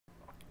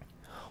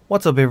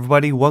What's up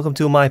everybody, welcome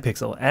to My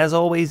Pixel. As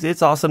always,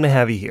 it's awesome to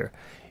have you here.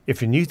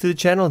 If you're new to the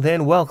channel,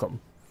 then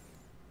welcome.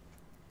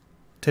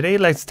 Today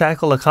let's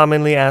tackle a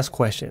commonly asked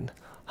question.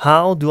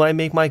 How do I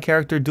make my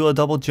character do a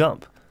double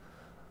jump?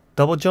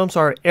 Double jumps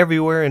are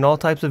everywhere in all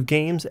types of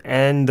games,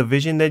 and the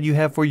vision that you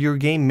have for your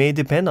game may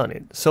depend on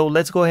it. So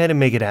let's go ahead and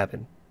make it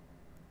happen.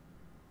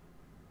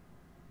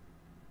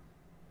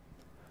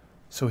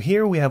 So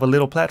here we have a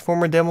little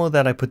platformer demo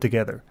that I put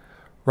together.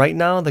 Right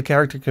now the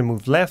character can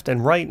move left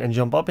and right and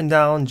jump up and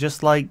down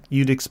just like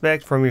you'd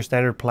expect from your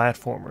standard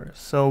platformer.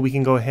 So we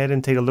can go ahead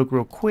and take a look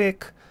real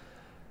quick,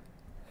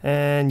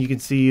 and you can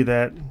see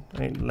that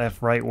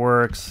left right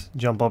works,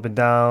 jump up and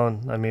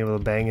down, I'm able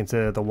to bang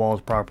into the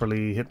walls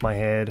properly, hit my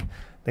head,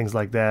 things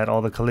like that.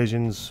 All the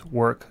collisions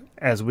work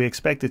as we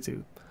expect it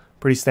to.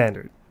 Pretty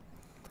standard.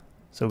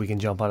 So we can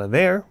jump out of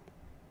there,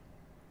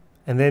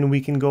 and then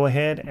we can go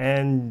ahead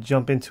and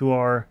jump into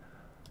our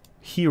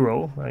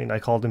hero, I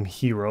called him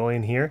hero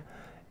in here,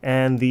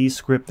 and the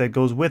script that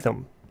goes with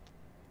him.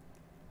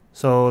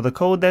 So the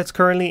code that's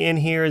currently in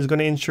here is going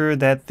to ensure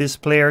that this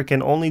player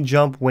can only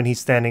jump when he's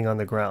standing on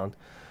the ground.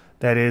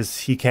 That is,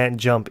 he can't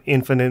jump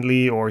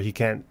infinitely, or he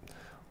can't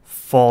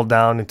fall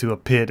down into a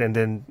pit and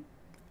then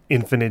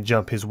infinite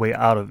jump his way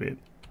out of it.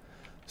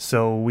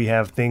 So we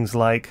have things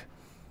like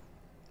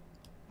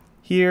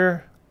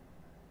here,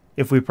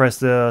 if we press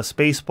the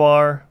space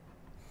bar,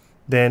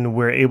 then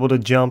we're able to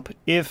jump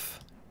if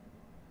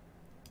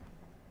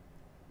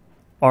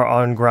our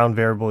on-ground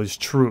variable is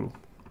true.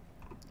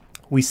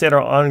 We set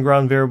our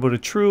on-ground variable to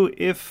true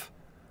if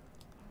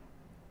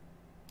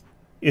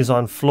is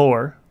on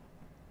floor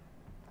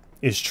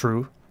is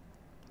true,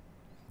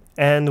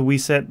 and we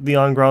set the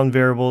on-ground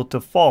variable to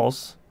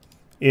false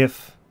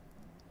if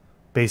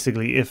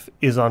basically if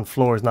is on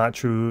floor is not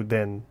true,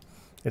 then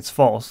it's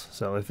false.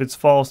 So if it's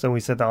false, then we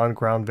set the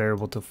on-ground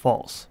variable to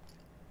false.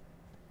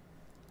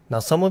 Now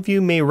some of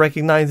you may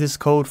recognize this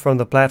code from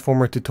the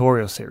platformer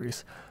tutorial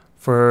series.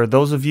 For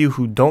those of you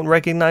who don't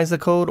recognize the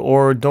code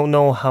or don't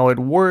know how it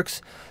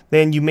works,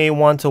 then you may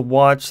want to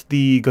watch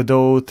the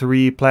Godot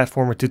 3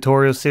 platformer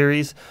tutorial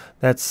series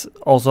that's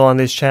also on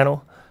this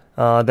channel.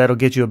 That'll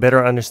get you a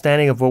better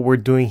understanding of what we're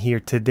doing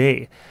here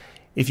today.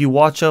 If you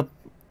watch up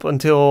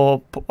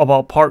until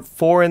about part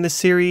 4 in this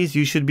series,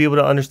 you should be able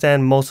to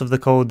understand most of the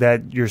code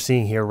that you're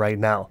seeing here right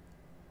now.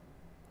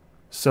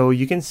 So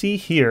you can see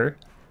here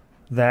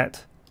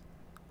that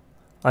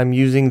I'm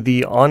using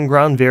the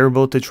on-ground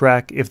variable to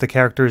track if the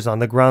character is on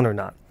the ground or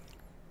not.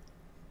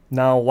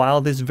 Now, while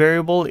this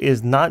variable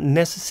is not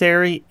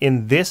necessary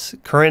in this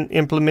current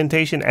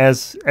implementation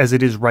as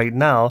it is right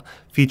now,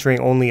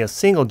 featuring only a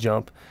single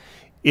jump,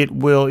 it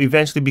will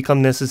eventually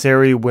become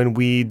necessary when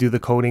we do the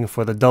coding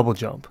for the double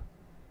jump.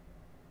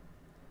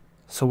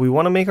 So we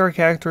want to make our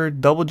character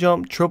double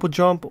jump, triple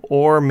jump,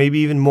 or maybe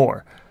even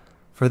more.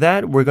 For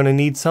that, we're going to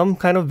need some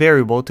kind of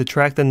variable to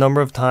track the number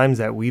of times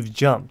that we've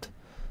jumped.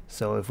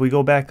 So if we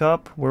go back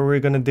up where we're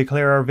going to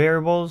declare our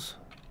variables,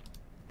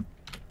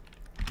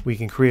 we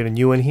can create a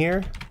new one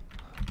here.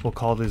 We'll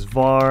call this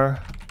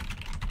var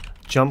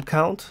jump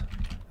count,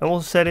 and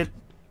we'll set it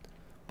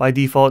by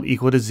default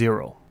equal to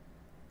 0.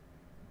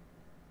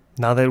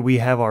 Now that we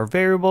have our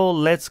variable,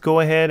 let's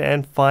go ahead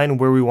and find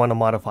where we want to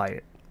modify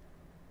it.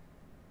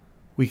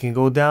 We can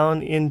go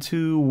down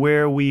into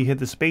where we hit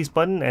the space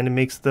button and it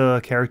makes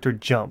the character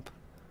jump.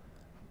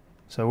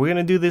 So we're going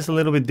to do this a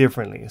little bit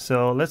differently.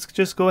 So let's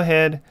just go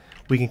ahead,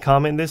 we can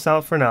comment this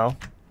out for now,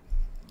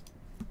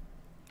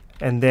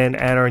 and then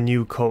add our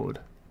new code.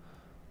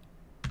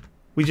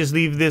 We just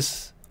leave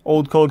this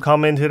old code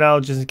commented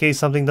out just in case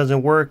something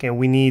doesn't work and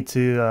we need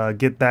to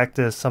get back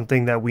to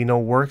something that we know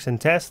works and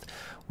test.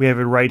 We have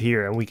it right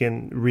here and we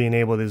can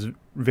re-enable this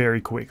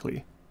very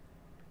quickly.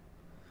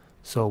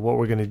 So what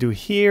we're going to do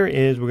here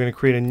is we're going to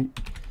create an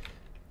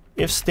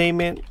if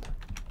statement.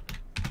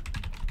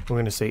 We're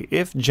going to say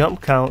if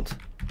jump count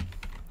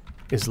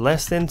is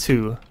less than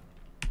 2,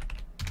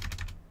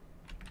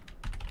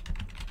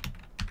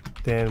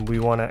 then we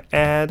want to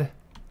add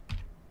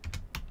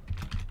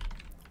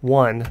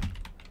 1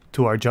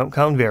 to our jump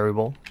count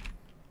variable.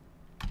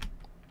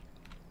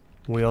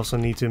 We also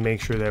need to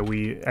make sure that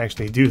we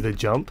actually do the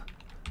jump.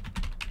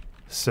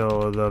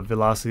 So the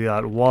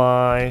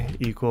velocity.y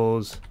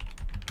equals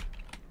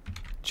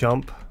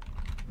jump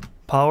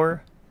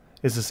power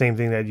is the same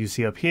thing that you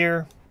see up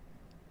here.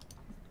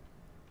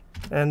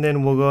 And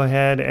then we'll go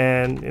ahead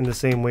and in the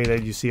same way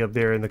that you see up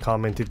there in the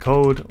commented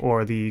code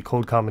or the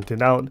code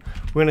commented out,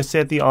 we're going to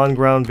set the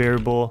on-ground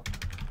variable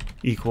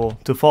equal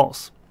to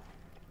false.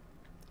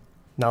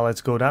 Now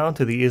let's go down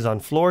to the is on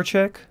floor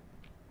check.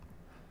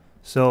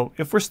 So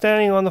if we're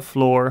standing on the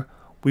floor,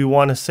 we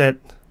want to set,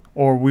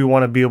 or we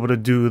want to be able to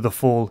do the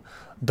full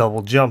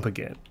double jump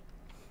again.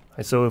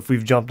 And so if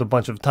we've jumped a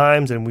bunch of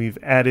times and we've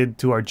added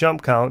to our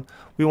jump count,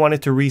 we want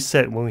it to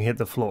reset when we hit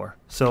the floor.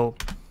 So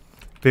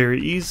very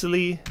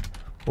easily,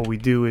 what we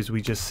do is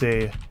we just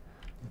say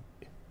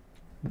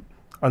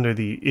under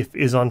the if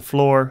is on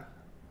floor,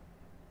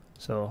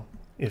 so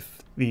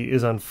if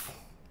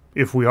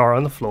we are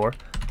on the floor,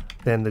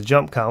 then the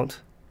jump count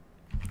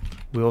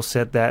we'll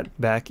set that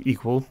back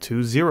equal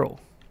to 0.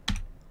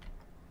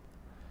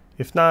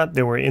 If not,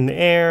 then we're in the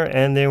air,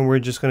 and then we're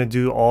just going to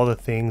do all the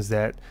things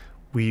that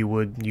we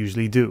would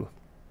usually do.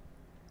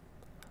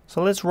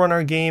 So let's run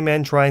our game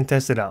and try and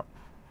test it out.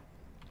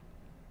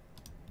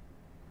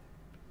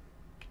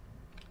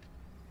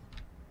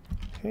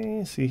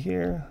 Okay, see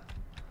here.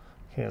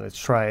 Okay, let's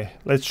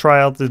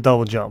try out the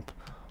double jump.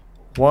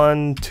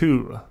 1,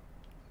 2.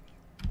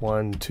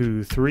 1,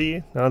 2,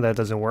 3. No, that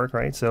doesn't work,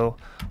 right? So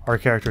our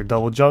character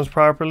double jumps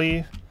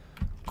properly.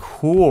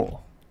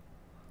 Cool.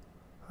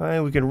 All right,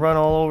 we can run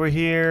all over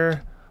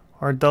here.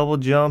 Our double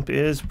jump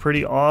is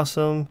pretty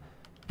awesome.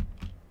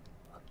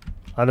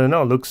 I don't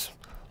know, looks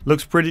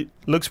pretty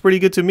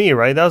good to me,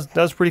 right? That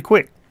was pretty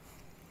quick.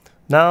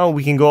 Now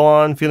we can go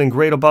on feeling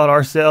great about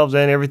ourselves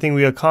and everything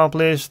we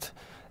accomplished,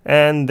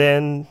 and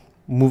then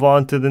move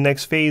on to the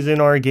next phase in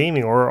our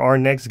gaming, or our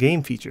next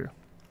game feature.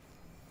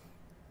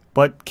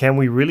 But can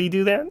we really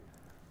do that?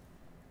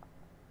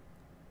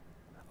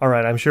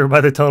 Alright, I'm sure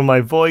by the tone of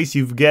my voice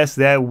you've guessed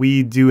that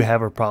we do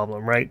have a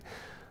problem, right?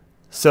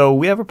 So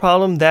we have a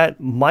problem that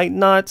might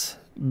not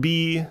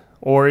be,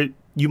 or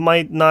you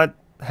might not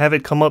have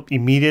it come up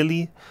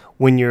immediately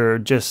when you're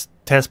just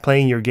test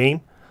playing your game.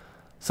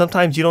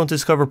 Sometimes you don't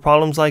discover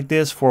problems like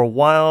this for a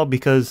while,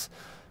 because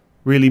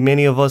really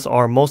many of us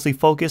are mostly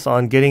focused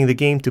on getting the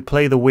game to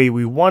play the way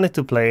we want it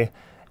to play,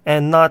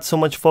 and not so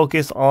much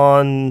focused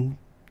on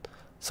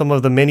some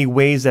of the many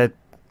ways that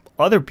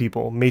other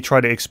people may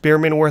try to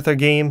experiment with our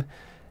game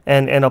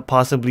and end up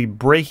possibly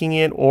breaking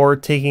it or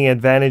taking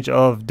advantage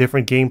of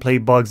different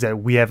gameplay bugs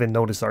that we haven't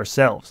noticed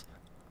ourselves.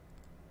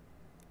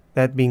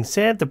 That being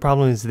said, the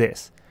problem is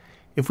this.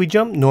 If we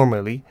jump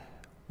normally,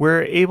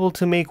 we're able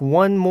to make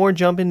one more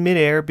jump in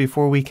midair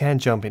before we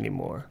can't jump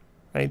anymore,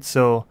 right?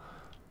 So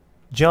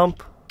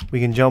jump, we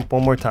can jump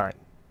one more time.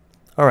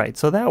 Alright,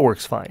 so that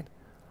works fine.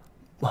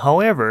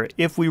 However,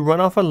 if we run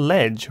off a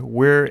ledge,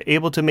 we're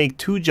able to make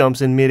 2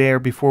 jumps in midair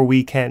before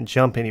we can't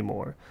jump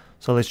anymore.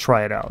 So let's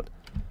try it out.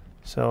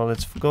 So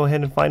let's go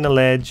ahead and find a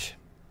ledge.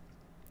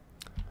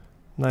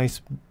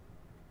 Nice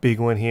big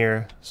one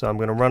here. So I'm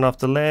going to run off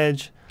the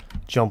ledge,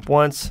 jump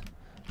once,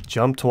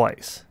 jump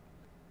twice.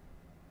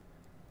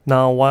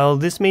 Now, while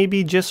this may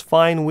be just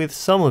fine with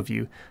some of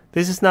you,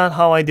 this is not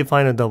how I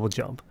define a double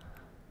jump.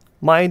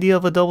 My idea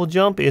of a double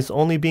jump is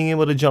only being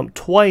able to jump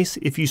twice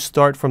if you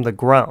start from the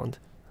ground.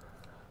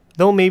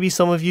 Though maybe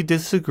some of you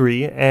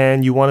disagree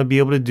and you want to be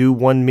able to do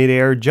one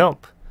mid-air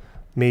jump.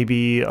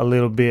 Maybe a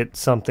little bit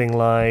something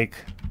like,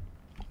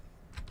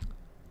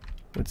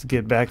 let's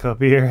get back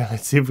up here.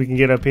 Let's see if we can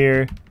get up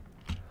here.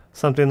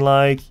 Something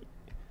like,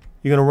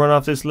 you're going to run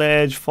off this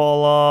ledge,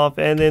 fall off,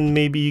 and then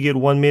maybe you get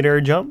one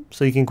mid-air jump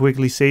so you can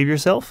quickly save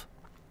yourself.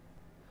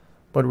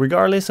 But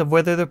regardless of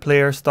whether the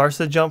player starts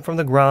the jump from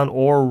the ground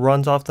or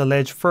runs off the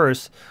ledge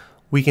first,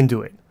 we can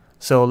do it.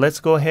 So let's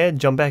go ahead,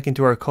 jump back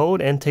into our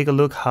code, and take a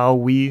look how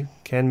we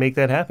can make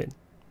that happen.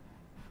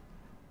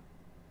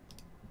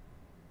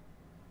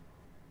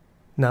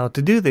 Now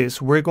to do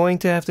this, we're going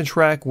to have to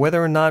track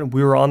whether or not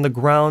we were on the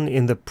ground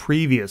in the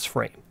previous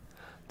frame.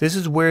 This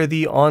is where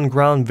the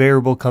on-ground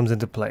variable comes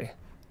into play.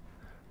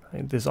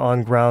 Right, this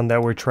on-ground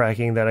that we're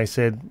tracking that I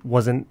said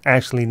wasn't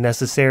actually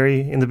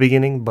necessary in the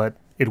beginning, but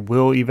it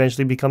will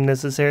eventually become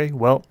necessary.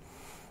 Well,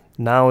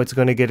 now it's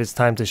going to get its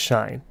time to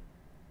shine.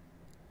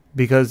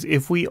 Because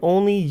if we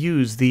only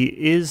use the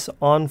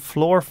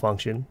isOnFloor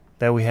function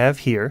that we have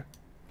here,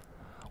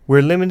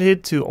 we're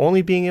limited to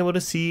only being able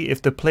to see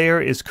if the player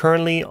is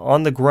currently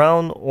on the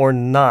ground or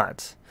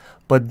not,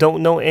 but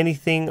don't know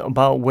anything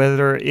about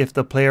whether if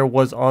the player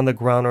was on the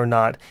ground or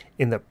not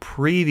in the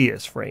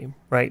previous frame,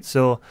 right?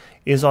 So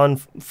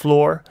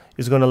isOnFloor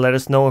is going to let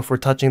us know if we're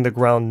touching the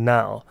ground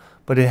now,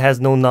 but it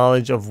has no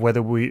knowledge of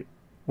whether we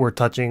were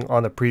touching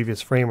on the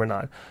previous frame or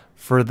not.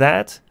 For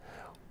that,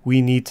 we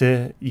need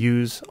to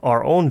use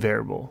our own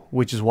variable,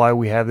 which is why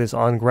we have this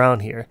on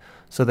ground here,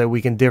 so that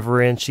we can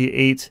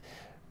differentiate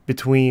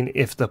between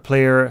if the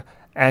player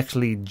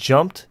actually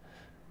jumped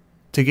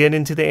to get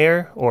into the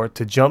air, or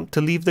to jump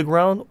to leave the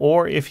ground,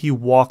 or if he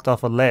walked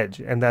off a ledge,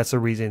 and that's the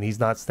reason he's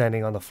not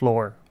standing on the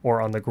floor or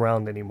on the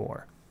ground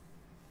anymore.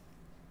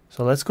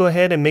 So let's go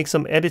ahead and make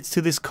some edits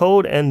to this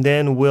code, and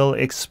then we'll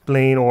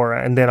explain,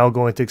 and then I'll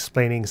go into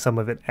explaining some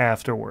of it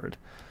afterward.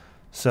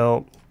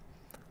 So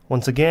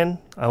once again,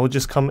 I will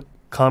just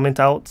comment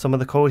out some of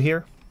the code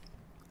here.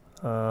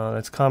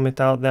 Let's comment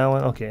out that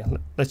one. Okay,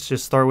 let's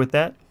just start with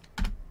that.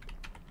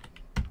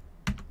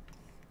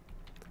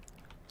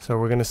 So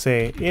we're going to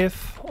say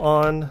if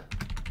on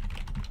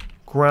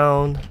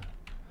ground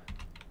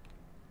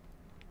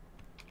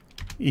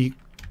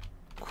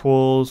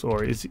equals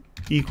or is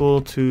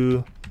equal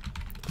to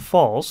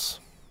false,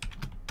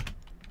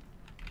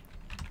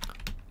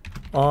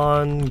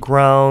 on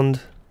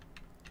ground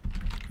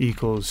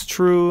equals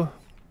true,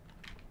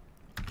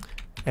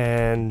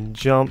 and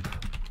jump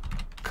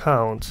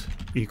count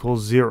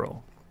equals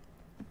 0.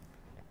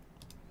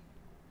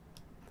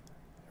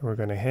 We're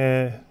going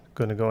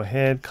to go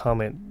ahead,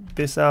 comment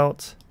this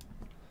out,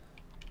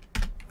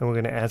 and we're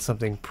going to add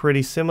something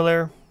pretty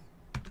similar.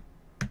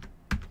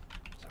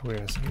 we're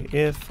going to say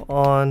if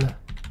on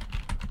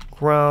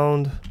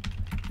ground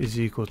is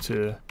equal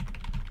to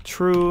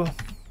true,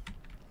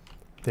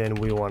 then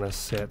we want to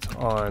set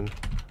on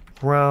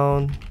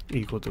ground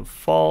equal to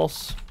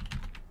false,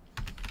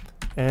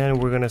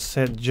 and we're going to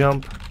set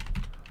jump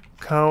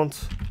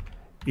count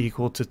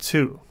equal to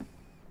 2.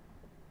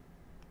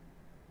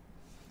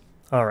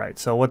 Alright,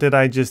 so what did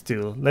I just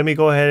do? Let me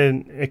go ahead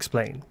and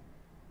explain.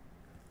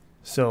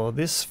 So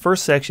this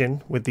first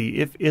section with the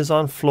if is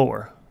on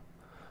floor,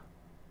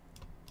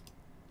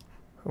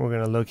 we're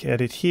going to look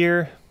at it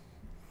here.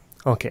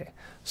 Okay,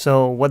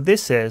 so what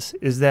this says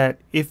is that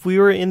if we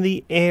were in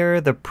the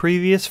air the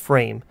previous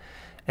frame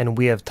and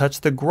we have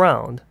touched the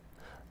ground,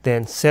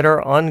 then set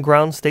our on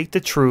ground state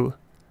to true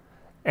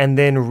and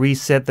then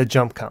reset the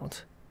jump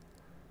count.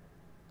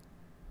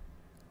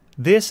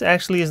 This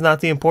actually is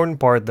not the important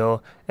part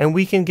though, and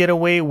we can get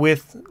away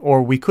with,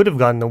 or we could have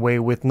gotten away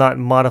with, not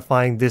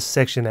modifying this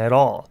section at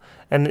all,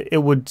 and it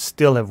would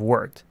still have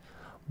worked.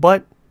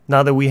 But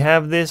now that we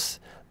have this,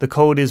 the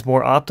code is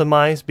more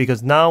optimized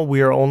because now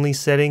we are only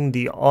setting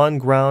the on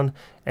ground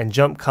and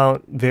jump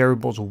count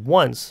variables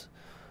once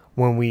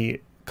when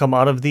we come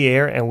out of the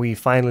air and we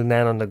finally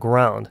land on the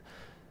ground,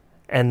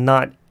 and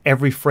not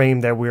every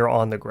frame that we are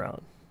on the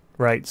ground,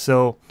 right?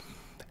 So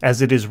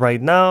as it is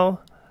right now,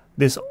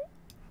 this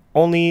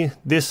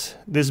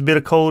bit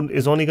of code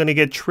is only going to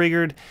get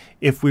triggered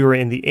if we were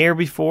in the air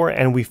before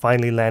and we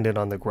finally landed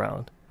on the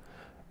ground.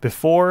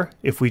 Before,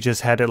 if we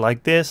just had it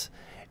like this,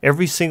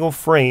 every single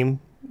frame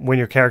when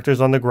your character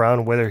is on the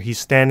ground, whether he's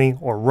standing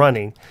or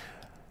running,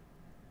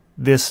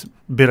 this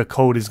bit of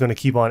code is going to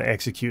keep on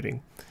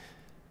executing.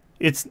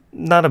 It's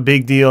not a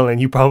big deal and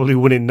you probably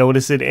wouldn't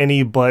notice it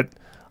any, but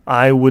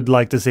I would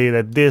like to say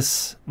that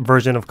this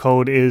version of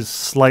code is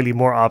slightly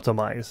more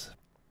optimized.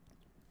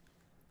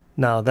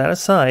 Now that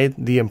aside,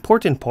 the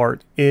important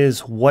part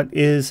is what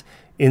is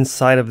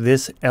inside of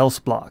this else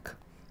block.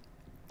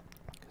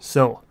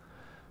 So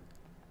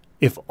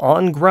if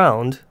on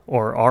ground,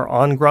 or our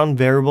on ground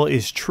variable,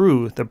 is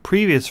true the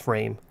previous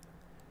frame,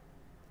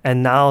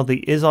 and now the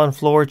is on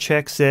floor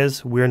check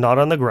says we're not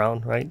on the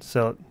ground, right?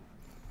 So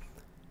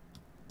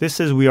this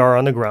says we are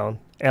on the ground.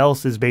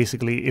 Else is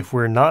basically if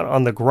we're not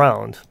on the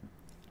ground,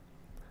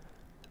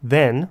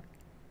 then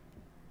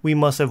we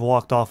must have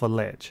walked off a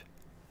ledge.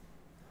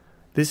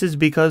 This is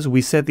because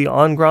we set the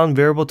on ground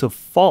variable to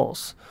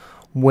false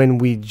when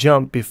we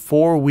jump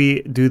before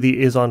we do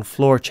the is on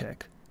floor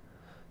check.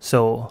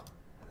 So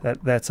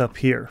that's up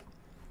here.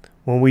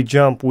 When we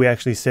jump, we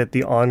actually set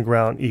the on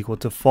ground equal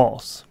to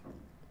false.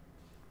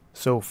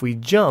 So if we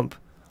jump,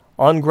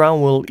 on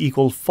ground will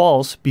equal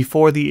false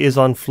before the is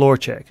on floor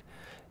check.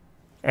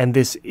 And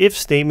this if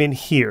statement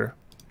here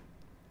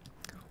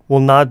will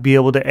not be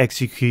able to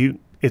execute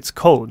its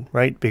code,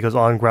 right? Because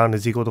on ground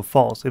is equal to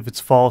false. If it's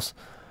false,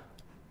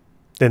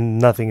 then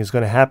nothing is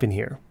going to happen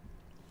here.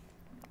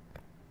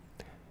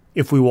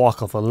 If we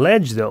walk off a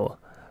ledge though,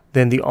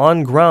 then the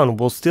on ground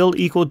will still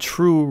equal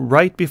true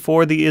right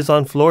before the is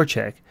on floor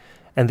check,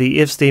 and the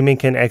if statement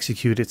can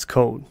execute its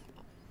code.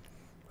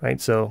 Right,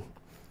 so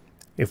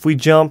if we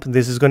jump,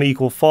 this is going to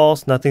equal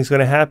false, nothing's going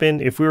to happen.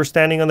 If we were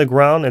standing on the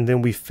ground and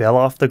then we fell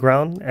off the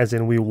ground, as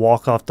in we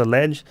walk off the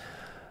ledge,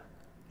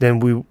 then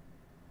we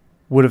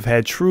would have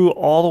had true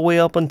all the way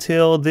up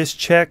until this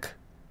check.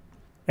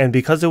 And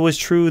because it was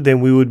true,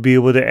 then we would be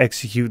able to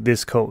execute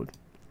this code.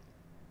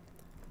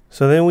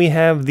 So then we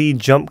have the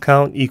jump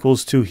count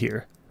equals 2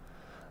 here.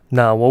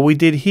 Now what we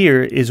did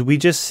here is we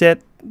just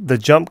set the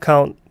jump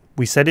count,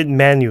 we set it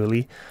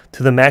manually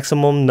to the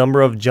maximum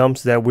number of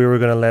jumps that we were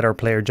going to let our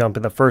player jump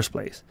in the first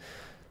place.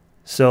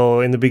 So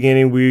in the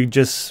beginning we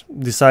just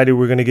decided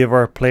we're going to give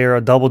our player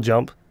a double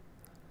jump.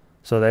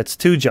 So that's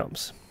 2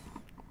 jumps.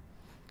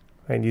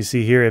 And you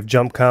see here if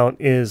jump count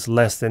is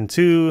less than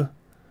 2,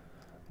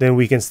 then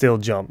we can still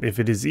jump. If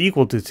it is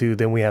equal to 2,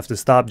 then we have to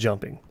stop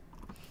jumping.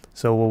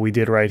 So what we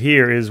did right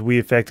here is we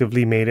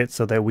effectively made it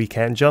so that we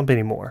can't jump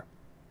anymore.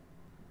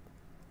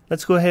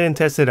 Let's go ahead and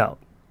test it out.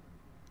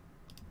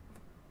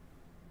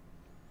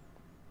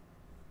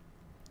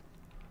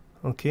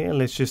 Okay,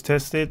 let's just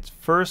test it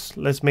first.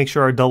 Let's make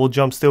sure our double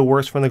jump still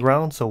works from the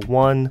ground. So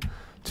 1,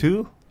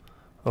 2.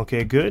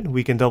 Okay, good.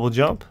 We can double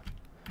jump.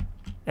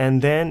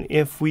 And then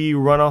if we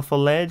run off a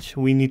ledge,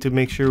 we need to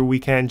make sure we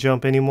can't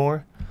jump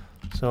anymore.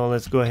 So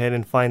let's go ahead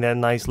and find that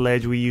nice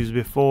ledge we used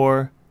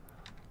before.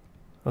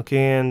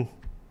 Okay, and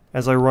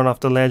as I run off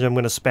the ledge, I'm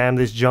going to spam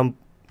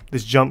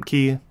this jump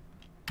key.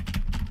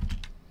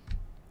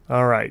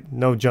 Alright,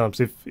 no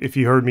jumps if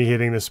you heard me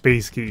hitting the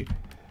space key.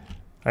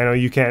 I know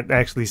you can't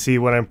actually see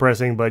what I'm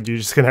pressing, but you're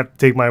just going to have to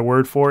take my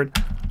word for it.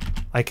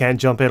 I can't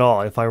jump at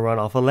all if I run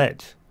off a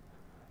ledge.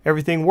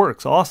 Everything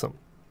works, awesome.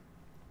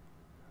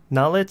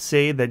 Now let's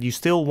say that you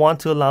still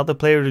want to allow the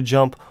player to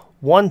jump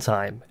one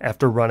time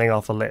after running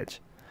off a ledge.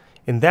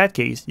 In that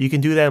case, you can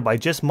do that by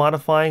just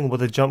modifying what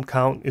the jump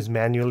count is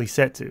manually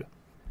set to.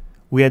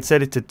 We had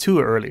set it to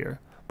 2 earlier,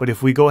 but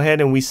if we go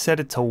ahead and we set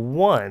it to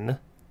 1,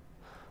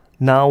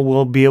 now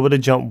we'll be able to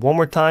jump one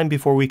more time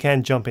before we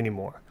can't jump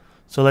anymore.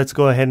 So let's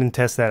go ahead and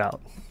test that out.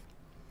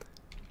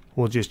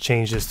 We'll just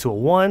change this to a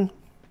 1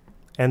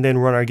 and then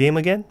run our game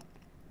again.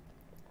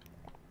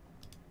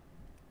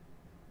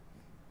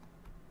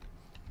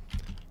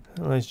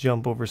 Let's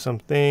jump over some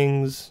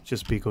things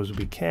just because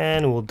we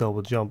can. We'll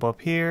double jump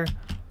up here.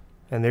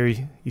 And there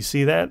you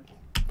see that?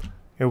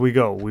 Here we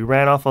go. We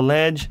ran off a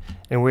ledge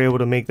and we're able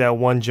to make that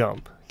 1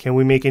 jump. Can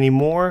we make any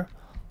more?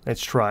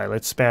 Let's try.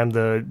 Let's spam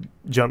the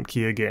jump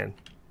key again.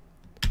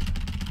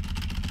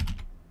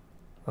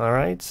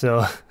 Alright,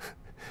 so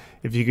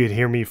if you could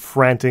hear me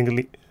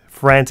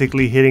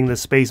frantically hitting the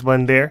space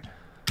button there,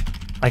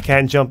 I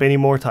can't jump any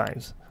more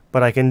times.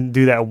 But I can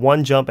do that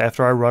 1 jump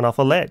after I run off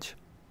a ledge.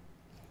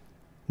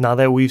 Now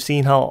that we've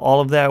seen how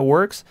all of that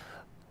works,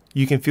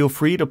 you can feel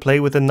free to play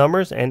with the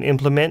numbers and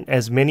implement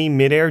as many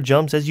mid-air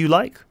jumps as you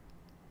like.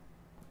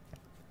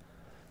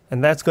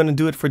 And that's going to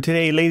do it for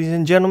today, ladies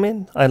and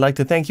gentlemen. I'd like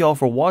to thank you all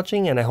for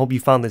watching, and I hope you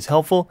found this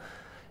helpful.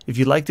 If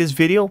you like this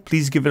video,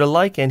 please give it a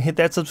like and hit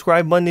that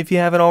subscribe button if you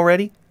haven't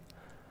already.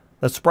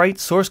 The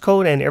sprites, source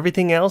code, and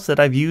everything else that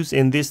I've used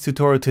in this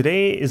tutorial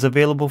today is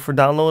available for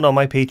download on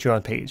my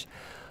Patreon page.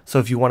 So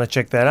if you want to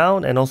check that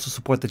out and also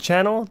support the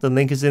channel, the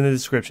link is in the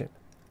description.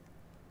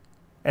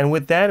 And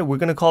with that, we're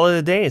going to call it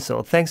a day.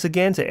 So thanks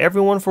again to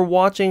everyone for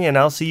watching, and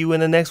I'll see you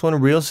in the next one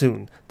real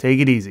soon. Take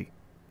it easy.